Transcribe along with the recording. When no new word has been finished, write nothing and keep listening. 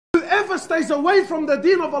whoever stays away from the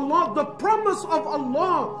deen of Allah, the promise of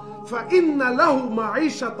Allah, فَإِنَّ لَهُ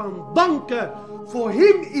مَعِيشَةً ضَنْكَ, for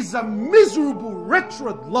him is a miserable,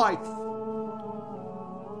 wretched life.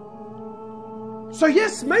 So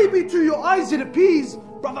yes, maybe to your eyes it appears,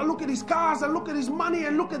 brother, look at his cars and look at his money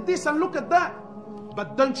and look at this and look at that.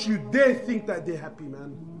 But don't you dare think that they're happy,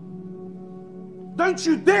 man. Don't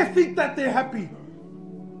you dare think that they're happy.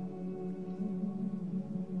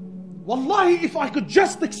 Wallahi, if I could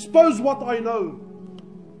just expose what I know.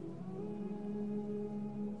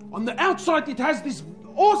 On the outside it has this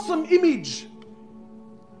awesome image,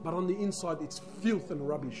 but on the inside it's filth and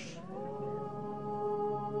rubbish.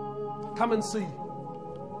 Come and see.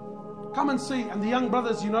 Come and see. And the young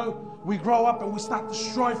brothers, you know, we grow up and we start to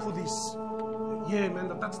strive for this. Yeah,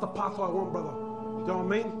 man, that's the path I want, brother. You know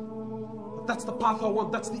what I mean? That's the path I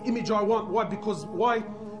want. That's the image I want. Why? Because, why?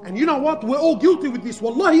 And you know what? We're all guilty with this.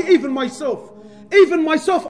 Wallahi, even myself. Even myself.